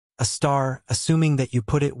A star, assuming that you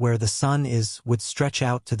put it where the Sun is, would stretch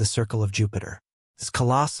out to the circle of Jupiter. It's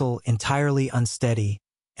colossal, entirely unsteady,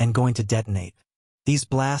 and going to detonate. These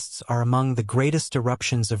blasts are among the greatest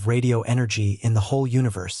eruptions of radio energy in the whole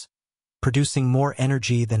universe, producing more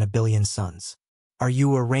energy than a billion suns. Are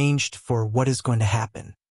you arranged for what is going to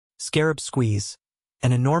happen? Scarab Squeeze,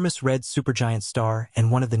 an enormous red supergiant star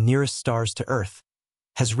and one of the nearest stars to Earth,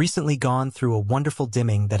 has recently gone through a wonderful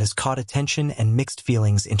dimming that has caught attention and mixed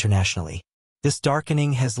feelings internationally. This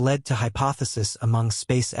darkening has led to hypotheses among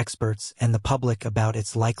space experts and the public about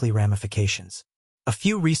its likely ramifications. A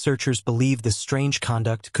few researchers believe this strange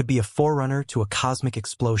conduct could be a forerunner to a cosmic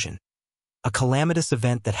explosion, a calamitous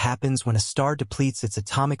event that happens when a star depletes its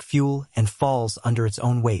atomic fuel and falls under its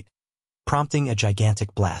own weight, prompting a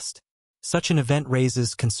gigantic blast. Such an event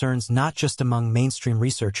raises concerns not just among mainstream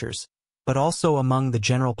researchers, but also among the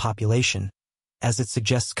general population, as it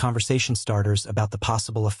suggests conversation starters about the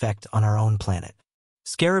possible effect on our own planet.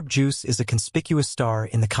 Betelgeuse is a conspicuous star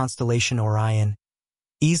in the constellation Orion,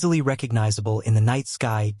 easily recognizable in the night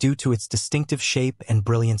sky due to its distinctive shape and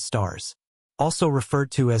brilliant stars. Also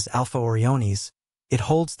referred to as Alpha Orionis, it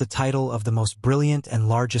holds the title of the most brilliant and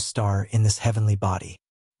largest star in this heavenly body.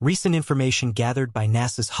 Recent information gathered by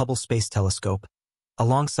NASA's Hubble Space Telescope,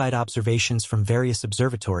 alongside observations from various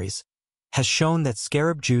observatories, has shown that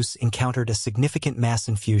Betelgeuse encountered a significant mass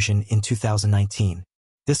infusion in 2019.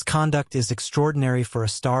 This conduct is extraordinary for a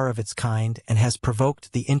star of its kind and has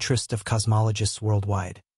provoked the interest of cosmologists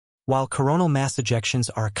worldwide. While coronal mass ejections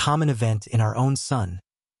are a common event in our own sun,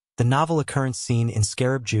 the novel occurrence seen in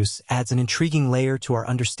Betelgeuse adds an intriguing layer to our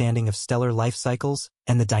understanding of stellar life cycles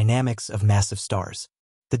and the dynamics of massive stars.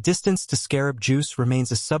 The distance to Betelgeuse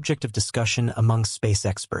remains a subject of discussion among space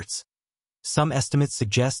experts. Some estimates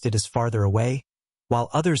suggest it is farther away, while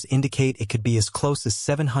others indicate it could be as close as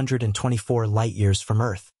 724 light-years from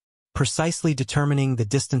Earth. Precisely determining the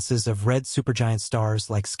distances of red supergiant stars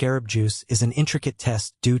like Betelgeuse is an intricate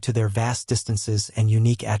test due to their vast distances and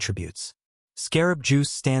unique attributes. Betelgeuse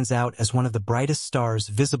stands out as one of the brightest stars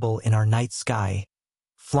visible in our night sky,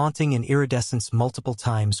 flaunting an iridescence multiple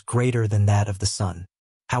times greater than that of the Sun.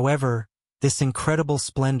 However, this incredible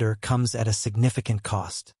splendor comes at a significant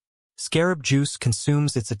cost. Betelgeuse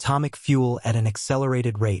consumes its atomic fuel at an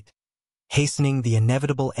accelerated rate, hastening the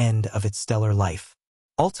inevitable end of its stellar life.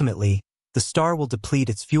 Ultimately, the star will deplete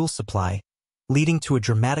its fuel supply, leading to a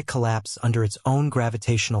dramatic collapse under its own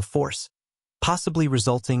gravitational force, possibly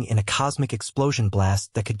resulting in a cosmic explosion blast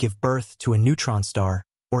that could give birth to a neutron star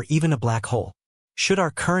or even a black hole. Should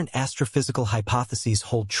our current astrophysical hypotheses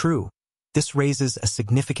hold true, this raises a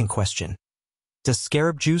significant question. Does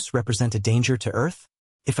Betelgeuse represent a danger to Earth?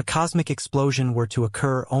 If a cosmic explosion were to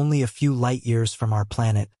occur only a few light-years from our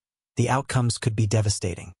planet, the outcomes could be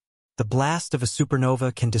devastating. The blast of a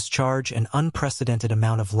supernova can discharge an unprecedented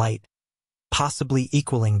amount of light, possibly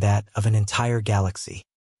equaling that of an entire galaxy.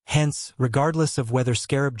 Hence, regardless of whether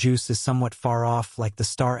Betelgeuse is somewhat far off like the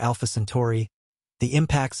star Alpha Centauri, the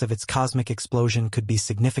impacts of its cosmic explosion could be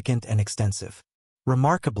significant and extensive.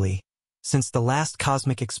 Remarkably, since the last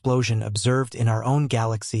cosmic explosion observed in our own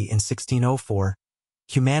galaxy in 1604,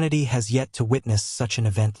 humanity has yet to witness such an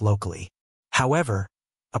event locally. However,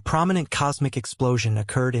 a prominent cosmic explosion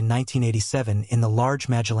occurred in 1987 in the Large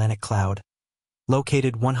Magellanic Cloud,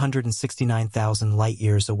 located 169,000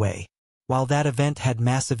 light-years away. While that event had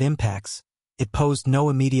massive impacts, it posed no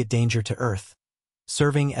immediate danger to Earth,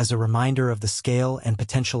 serving as a reminder of the scale and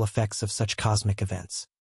potential effects of such cosmic events.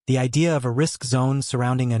 The idea of a risk zone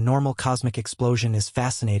surrounding a normal cosmic explosion is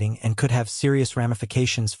fascinating and could have serious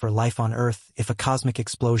ramifications for life on Earth if a cosmic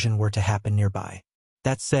explosion were to happen nearby.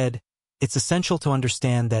 That said, it's essential to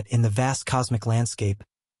understand that in the vast cosmic landscape,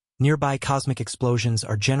 nearby cosmic explosions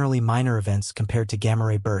are generally minor events compared to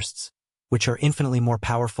gamma-ray bursts, which are infinitely more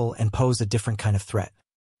powerful and pose a different kind of threat.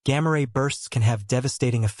 Gamma-ray bursts can have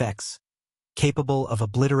devastating effects, capable of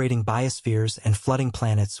obliterating biospheres and flooding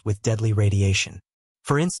planets with deadly radiation.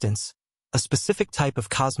 For instance, a specific type of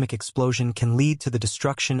cosmic explosion can lead to the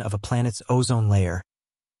destruction of a planet's ozone layer,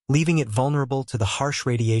 leaving it vulnerable to the harsh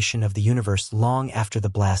radiation of the universe long after the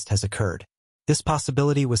blast has occurred. This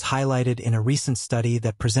possibility was highlighted in a recent study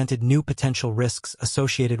that presented new potential risks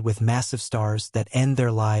associated with massive stars that end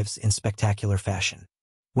their lives in spectacular fashion.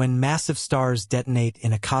 When massive stars detonate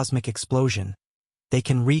in a cosmic explosion, they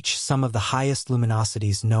can reach some of the highest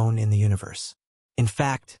luminosities known in the universe. In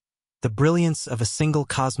fact, the brilliance of a single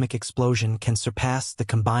cosmic explosion can surpass the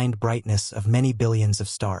combined brightness of many billions of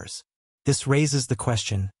stars. This raises the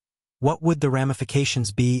question, what would the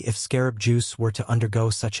ramifications be if Betelgeuse were to undergo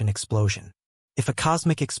such an explosion? If a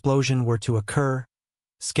cosmic explosion were to occur,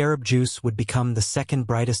 scarab juice would become the second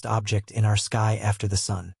brightest object in our sky after the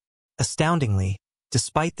sun. Astoundingly,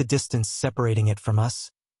 despite the distance separating it from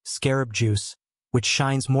us, scarab juice, which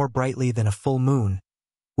shines more brightly than a full moon,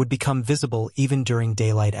 would become visible even during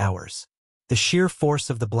daylight hours. The sheer force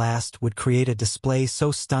of the blast would create a display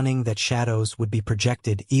so stunning that shadows would be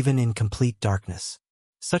projected even in complete darkness.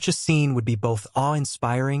 Such a scene would be both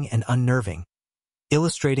awe-inspiring and unnerving,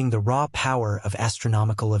 illustrating the raw power of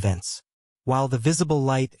astronomical events. While the visible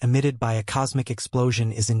light emitted by a cosmic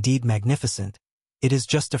explosion is indeed magnificent, it is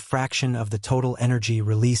just a fraction of the total energy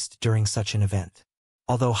released during such an event.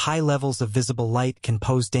 Although high levels of visible light can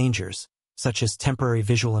pose dangers, such as temporary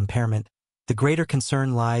visual impairment, the greater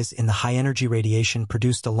concern lies in the high-energy radiation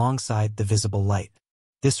produced alongside the visible light.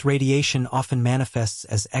 This radiation often manifests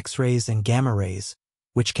as X-rays and gamma rays,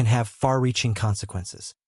 which can have far-reaching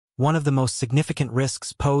consequences. One of the most significant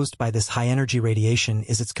risks posed by this high-energy radiation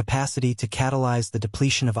is its capacity to catalyze the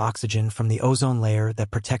depletion of oxygen from the ozone layer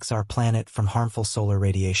that protects our planet from harmful solar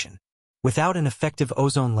radiation. Without an effective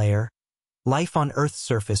ozone layer, life on Earth's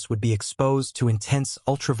surface would be exposed to intense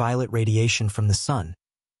ultraviolet radiation from the sun,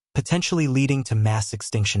 potentially leading to mass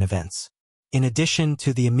extinction events. In addition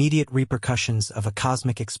to the immediate repercussions of a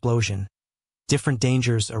cosmic explosion, different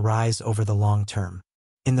dangers arise over the long term.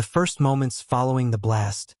 In the first moments following the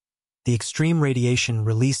blast, the extreme radiation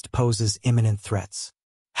released poses imminent threats.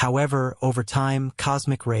 However, over time,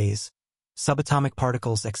 cosmic rays, subatomic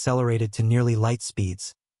particles accelerated to nearly light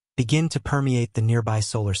speeds, begin to permeate the nearby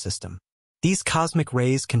solar system. These cosmic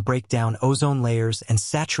rays can break down ozone layers and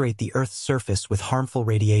saturate the Earth's surface with harmful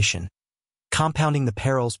radiation, compounding the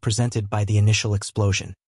perils presented by the initial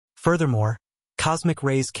explosion. Furthermore, cosmic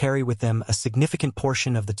rays carry with them a significant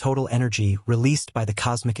portion of the total energy released by the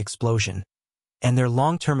cosmic explosion, and their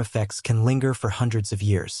long-term effects can linger for hundreds of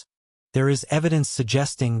years. There is evidence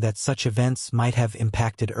suggesting that such events might have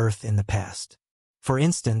impacted Earth in the past. For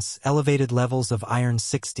instance, elevated levels of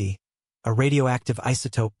iron-60, a radioactive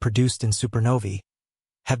isotope produced in supernovae,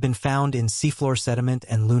 have been found in seafloor sediment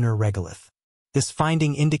and lunar regolith. This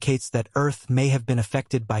finding indicates that Earth may have been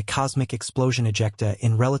affected by cosmic explosion ejecta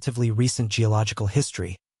in relatively recent geological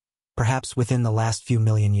history, perhaps within the last few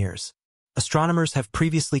million years. Astronomers have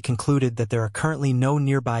previously concluded that there are currently no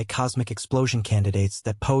nearby cosmic explosion candidates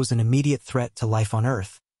that pose an immediate threat to life on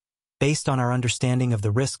Earth, based on our understanding of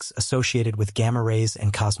the risks associated with gamma rays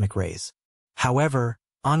and cosmic rays. However,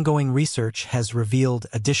 ongoing research has revealed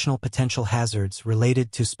additional potential hazards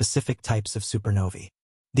related to specific types of supernovae.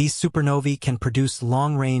 These supernovae can produce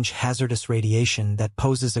long-range hazardous radiation that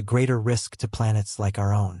poses a greater risk to planets like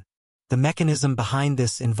our own. The mechanism behind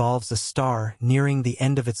this involves a star nearing the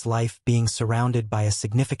end of its life being surrounded by a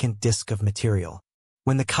significant disk of material.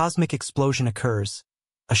 When the cosmic explosion occurs,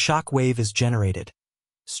 a shock wave is generated,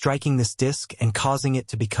 striking this disk and causing it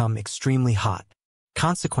to become extremely hot.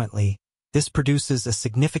 Consequently, this produces a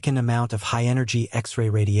significant amount of high-energy X-ray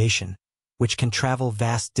radiation, which can travel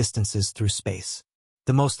vast distances through space.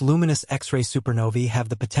 The most luminous X-ray supernovae have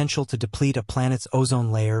the potential to deplete a planet's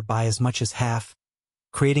ozone layer by as much as half,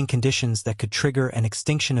 creating conditions that could trigger an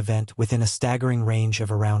extinction event within a staggering range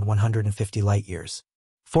of around 150 light-years.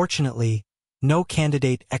 Fortunately, no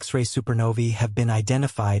candidate X-ray supernovae have been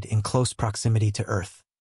identified in close proximity to Earth.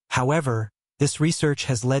 However, this research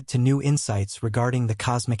has led to new insights regarding the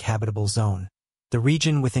cosmic habitable zone, the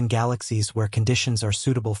region within galaxies where conditions are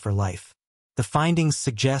suitable for life. The findings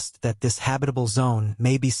suggest that this habitable zone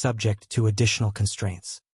may be subject to additional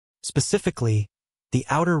constraints. Specifically, the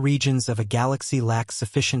outer regions of a galaxy lack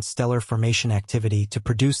sufficient stellar formation activity to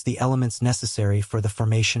produce the elements necessary for the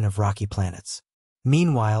formation of rocky planets.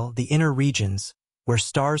 Meanwhile, the inner regions, where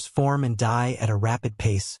stars form and die at a rapid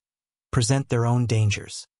pace, present their own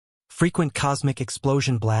dangers. Frequent cosmic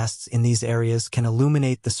explosion blasts in these areas can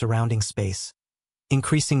illuminate the surrounding space,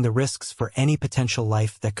 increasing the risks for any potential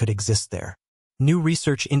life that could exist there. New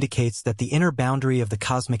research indicates that the inner boundary of the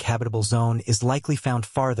cosmic habitable zone is likely found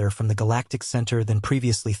farther from the galactic center than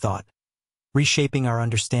previously thought, reshaping our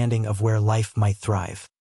understanding of where life might thrive.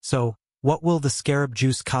 So, what will the scarab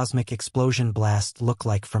juice cosmic explosion blast look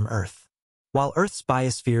like from Earth? While Earth's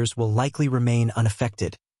biospheres will likely remain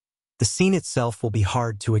unaffected, the scene itself will be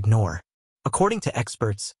hard to ignore. According to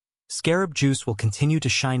experts, scarab juice will continue to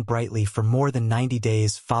shine brightly for more than 90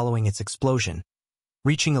 days following its explosion,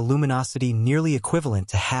 reaching a luminosity nearly equivalent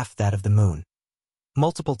to half that of the moon,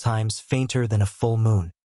 multiple times fainter than a full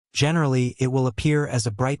moon. Generally, it will appear as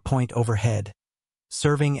a bright point overhead,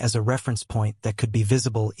 serving as a reference point that could be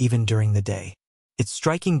visible even during the day. Its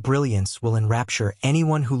striking brilliance will enrapture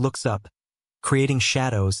anyone who looks up, creating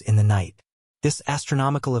shadows in the night. This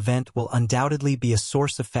astronomical event will undoubtedly be a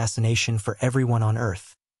source of fascination for everyone on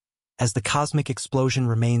Earth, as the cosmic explosion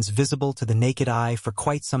remains visible to the naked eye for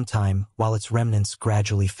quite some time while its remnants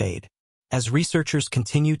gradually fade. As researchers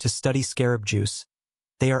continue to study scarab juice,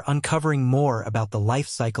 they are uncovering more about the life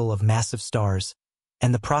cycle of massive stars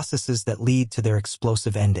and the processes that lead to their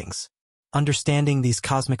explosive endings. Understanding these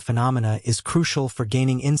cosmic phenomena is crucial for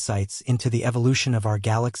gaining insights into the evolution of our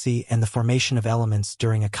galaxy and the formation of elements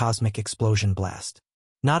during a cosmic explosion blast.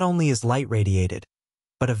 Not only is light radiated,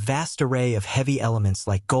 but a vast array of heavy elements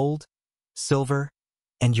like gold, silver,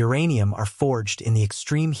 and uranium are forged in the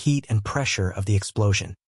extreme heat and pressure of the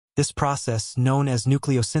explosion. This process, known as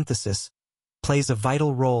nucleosynthesis, plays a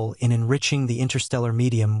vital role in enriching the interstellar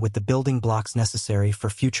medium with the building blocks necessary for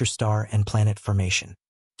future star and planet formation.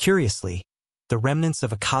 Curiously, the remnants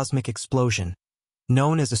of a cosmic explosion,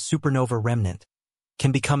 known as a supernova remnant,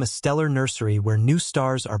 can become a stellar nursery where new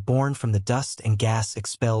stars are born from the dust and gas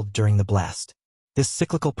expelled during the blast. This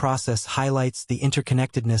cyclical process highlights the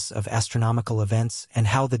interconnectedness of astronomical events and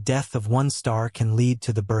how the death of one star can lead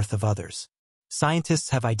to the birth of others. Scientists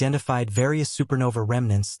have identified various supernova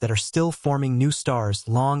remnants that are still forming new stars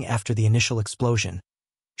long after the initial explosion,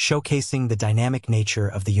 showcasing the dynamic nature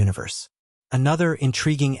of the universe. Another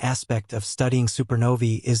intriguing aspect of studying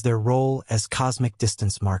supernovae is their role as cosmic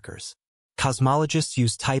distance markers. Cosmologists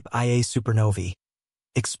use Type Ia supernovae,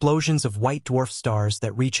 explosions of white dwarf stars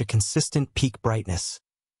that reach a consistent peak brightness,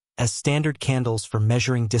 as standard candles for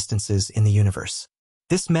measuring distances in the universe.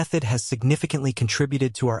 This method has significantly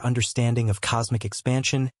contributed to our understanding of cosmic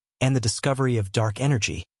expansion and the discovery of dark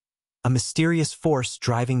energy, a mysterious force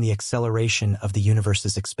driving the acceleration of the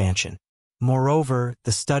universe's expansion. Moreover,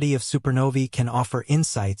 the study of supernovae can offer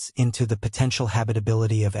insights into the potential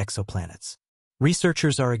habitability of exoplanets.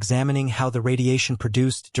 Researchers are examining how the radiation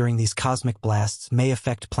produced during these cosmic blasts may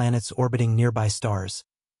affect planets orbiting nearby stars,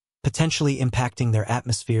 potentially impacting their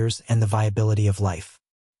atmospheres and the viability of life.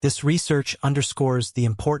 This research underscores the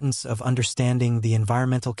importance of understanding the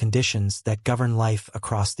environmental conditions that govern life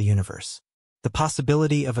across the universe. The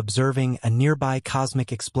possibility of observing a nearby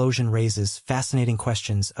cosmic explosion raises fascinating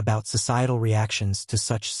questions about societal reactions to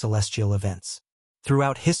such celestial events.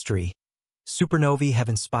 Throughout history, supernovae have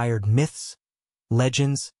inspired myths,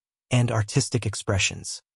 legends, and artistic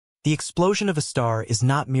expressions. The explosion of a star is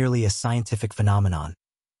not merely a scientific phenomenon.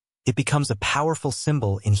 It becomes a powerful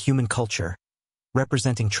symbol in human culture,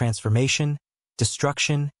 representing transformation,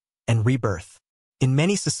 destruction, and rebirth. In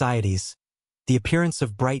many societies, the appearance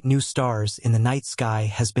of bright new stars in the night sky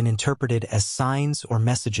has been interpreted as signs or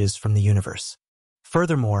messages from the universe.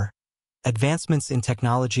 Furthermore, advancements in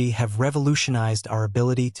technology have revolutionized our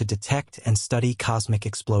ability to detect and study cosmic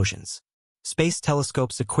explosions. Space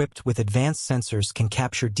telescopes equipped with advanced sensors can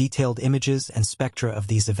capture detailed images and spectra of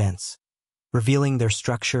these events, revealing their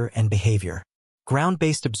structure and behavior.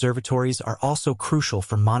 Ground-based observatories are also crucial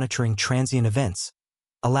for monitoring transient events,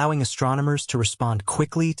 allowing astronomers to respond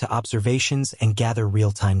quickly to observations and gather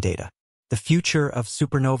real-time data. The future of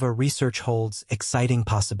supernova research holds exciting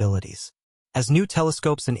possibilities. As new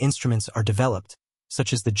telescopes and instruments are developed,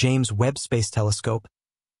 such as the James Webb Space Telescope,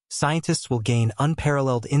 scientists will gain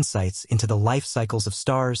unparalleled insights into the life cycles of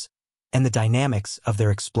stars and the dynamics of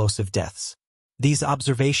their explosive deaths. These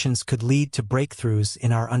observations could lead to breakthroughs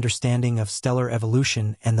in our understanding of stellar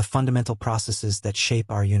evolution and the fundamental processes that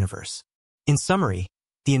shape our universe. In summary,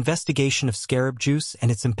 the investigation of scarab juice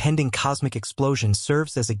and its impending cosmic explosion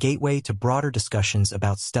serves as a gateway to broader discussions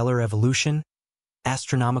about stellar evolution,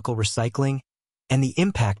 astronomical recycling, and the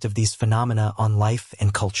impact of these phenomena on life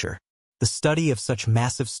and culture. The study of such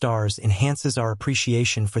massive stars enhances our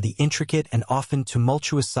appreciation for the intricate and often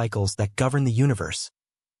tumultuous cycles that govern the universe,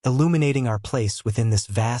 illuminating our place within this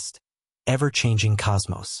vast, ever-changing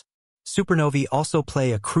cosmos. Supernovae also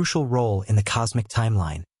play a crucial role in the cosmic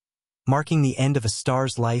timeline, marking the end of a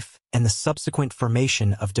star's life and the subsequent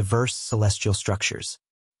formation of diverse celestial structures.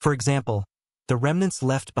 For example, the remnants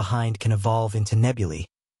left behind can evolve into nebulae,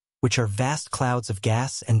 which are vast clouds of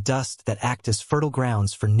gas and dust that act as fertile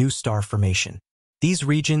grounds for new star formation. These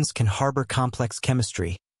regions can harbor complex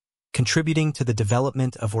chemistry, contributing to the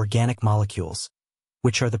development of organic molecules,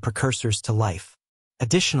 which are the precursors to life.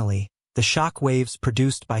 Additionally, the shock waves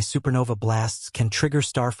produced by supernova blasts can trigger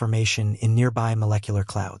star formation in nearby molecular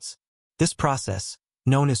clouds. This process,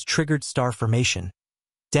 known as triggered star formation,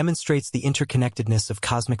 demonstrates the interconnectedness of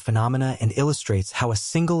cosmic phenomena and illustrates how a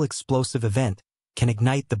single explosive event can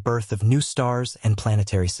ignite the birth of new stars and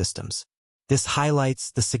planetary systems. This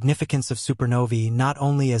highlights the significance of supernovae not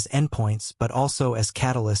only as endpoints but also as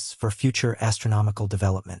catalysts for future astronomical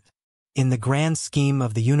development. In the grand scheme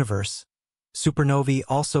of the universe, supernovae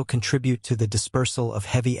also contribute to the dispersal of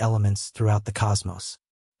heavy elements throughout the cosmos.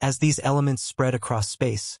 As these elements spread across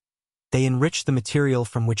space, They enrich the material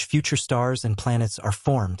from which future stars and planets are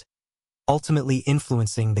formed, ultimately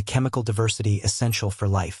influencing the chemical diversity essential for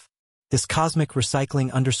life. This cosmic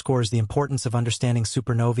recycling underscores the importance of understanding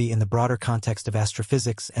supernovae in the broader context of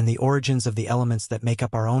astrophysics and the origins of the elements that make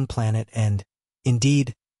up our own planet and,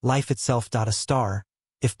 indeed, life itself. A star,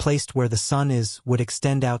 if placed where the Sun is, would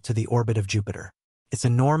extend out to the orbit of Jupiter. It's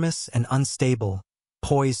enormous and unstable,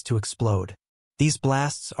 poised to explode. These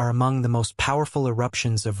blasts are among the most powerful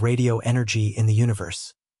eruptions of radio energy in the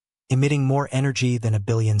universe, emitting more energy than 1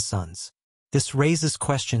 billion suns. This raises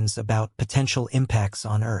questions about potential impacts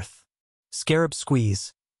on Earth. Scarab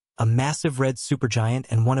Squeeze, a massive red supergiant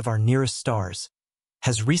and one of our nearest stars,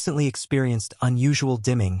 has recently experienced unusual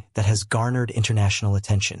dimming that has garnered international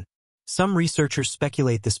attention. Some researchers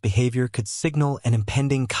speculate this behavior could signal an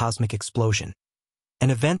impending cosmic explosion, an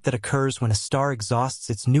event that occurs when a star exhausts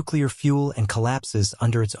its nuclear fuel and collapses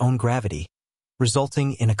under its own gravity,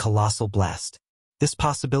 resulting in a colossal blast. This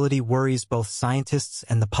possibility worries both scientists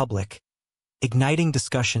and the public, igniting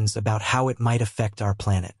discussions about how it might affect our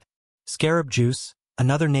planet. Scarab Juice,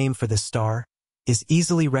 another name for this star, is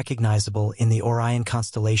easily recognizable in the Orion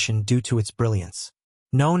constellation due to its brilliance.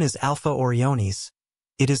 Known as Alpha Orionis,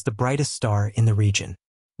 it is the brightest star in the region.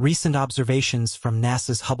 Recent observations from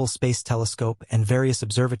NASA's Hubble Space Telescope and various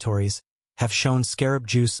observatories have shown Scarab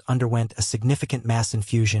Juice underwent a significant mass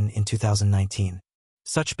infusion in 2019.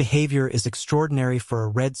 Such behavior is extraordinary for a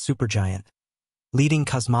red supergiant, leading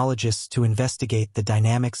cosmologists to investigate the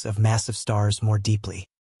dynamics of massive stars more deeply.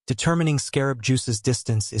 Determining Scarab Juice's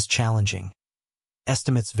distance is challenging.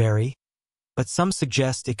 Estimates vary, but some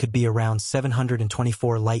suggest it could be around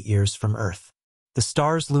 724 light-years from Earth. The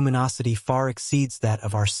star's luminosity far exceeds that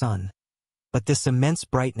of our Sun, but this immense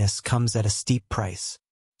brightness comes at a steep price.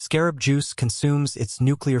 Scarab Juice consumes its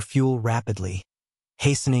nuclear fuel rapidly,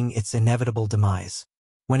 hastening its inevitable demise.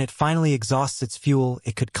 When it finally exhausts its fuel,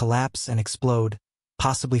 it could collapse and explode,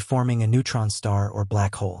 possibly forming a neutron star or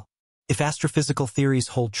black hole. If astrophysical theories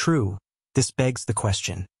hold true, this begs the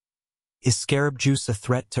question: is Scarab Juice a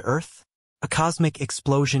threat to Earth? A cosmic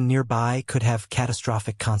explosion nearby could have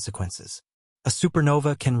catastrophic consequences. A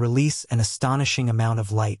supernova can release an astonishing amount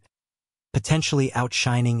of light, potentially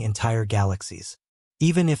outshining entire galaxies.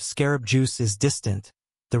 Even if Scarab Juice is distant,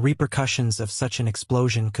 the repercussions of such an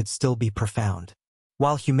explosion could still be profound.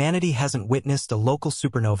 While humanity hasn't witnessed a local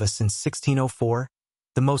supernova since 1604,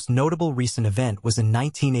 the most notable recent event was in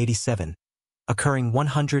 1987, occurring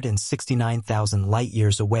 169,000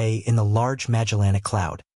 light-years away in the Large Magellanic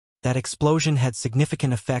Cloud. That explosion had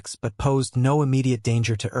significant effects but posed no immediate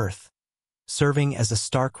danger to Earth, serving as a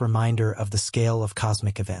stark reminder of the scale of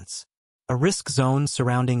cosmic events. A risk zone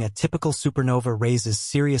surrounding a typical supernova raises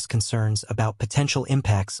serious concerns about potential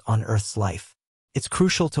impacts on Earth's life. It's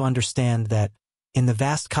crucial to understand that, in the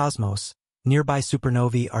vast cosmos, nearby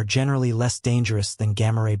supernovae are generally less dangerous than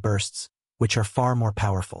gamma-ray bursts, which are far more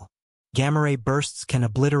powerful. Gamma-ray bursts can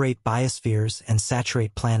obliterate biospheres and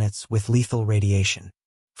saturate planets with lethal radiation.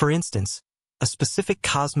 For instance, a specific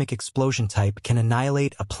cosmic explosion type can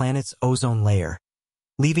annihilate a planet's ozone layer,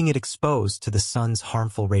 leaving it exposed to the sun's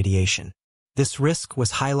harmful radiation. This risk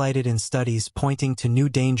was highlighted in studies pointing to new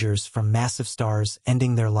dangers from massive stars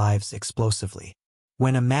ending their lives explosively.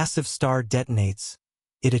 When a massive star detonates,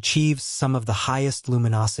 it achieves some of the highest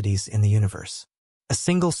luminosities in the universe. A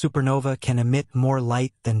single supernova can emit more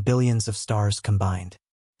light than billions of stars combined.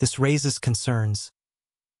 This raises concerns.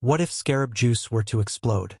 What if Scarab Juice were to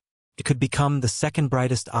explode? It could become the second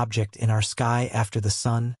brightest object in our sky after the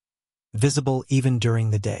Sun, visible even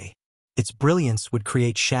during the day. Its brilliance would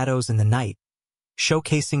create shadows in the night,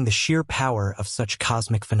 showcasing the sheer power of such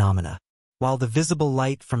cosmic phenomena. While the visible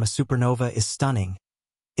light from a supernova is stunning,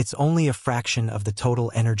 it's only a fraction of the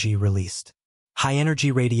total energy released.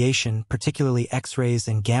 High-energy radiation, particularly X-rays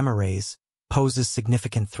and gamma rays, poses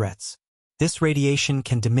significant threats. This radiation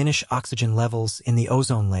can diminish oxygen levels in the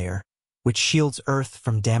ozone layer, which shields Earth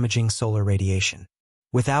from damaging solar radiation.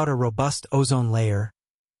 Without a robust ozone layer,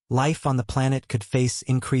 life on the planet could face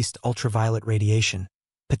increased ultraviolet radiation,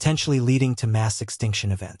 potentially leading to mass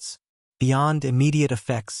extinction events. Beyond immediate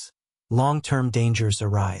effects, long-term dangers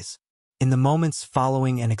arise. In the moments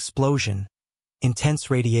following an explosion,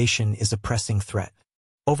 intense radiation is a pressing threat.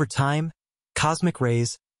 Over time, cosmic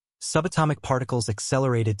rays, subatomic particles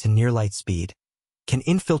accelerated to near-light speed, can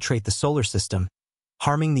infiltrate the solar system,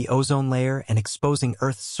 harming the ozone layer and exposing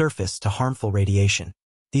Earth's surface to harmful radiation.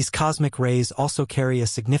 These cosmic rays also carry a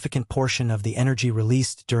significant portion of the energy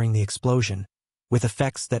released during the explosion, with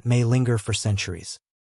effects that may linger for centuries.